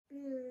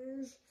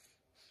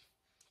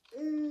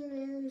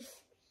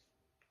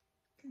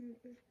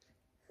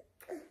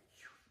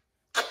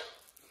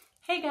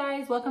Hey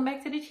guys, welcome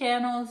back to the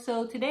channel.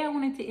 So today I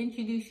wanted to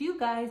introduce you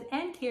guys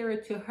and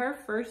Kara to her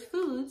first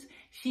foods.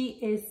 She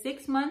is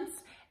 6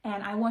 months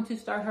and I want to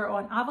start her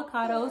on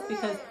avocados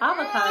because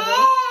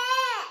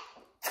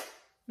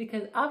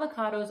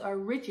avocados are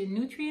rich in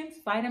nutrients,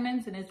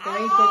 vitamins, and it's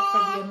very good for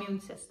the immune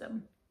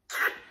system.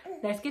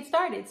 Let's get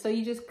started. So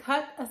you just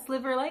cut a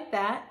sliver like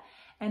that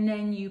and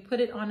then you put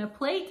it on a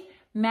plate,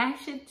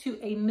 mash it to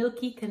a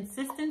milky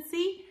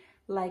consistency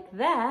like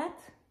that.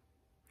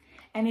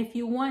 And if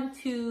you want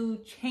to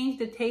change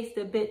the taste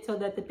a bit so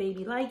that the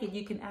baby like it,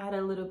 you can add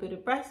a little bit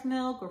of breast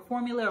milk or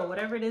formula or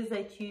whatever it is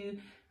that you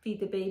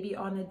feed the baby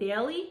on a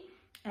daily.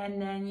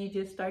 And then you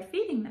just start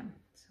feeding them.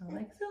 So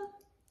like so.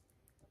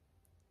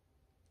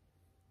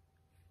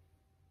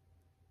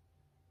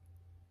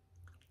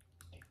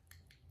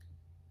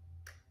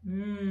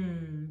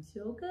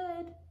 So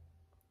good.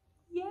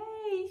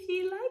 Yay,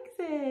 she likes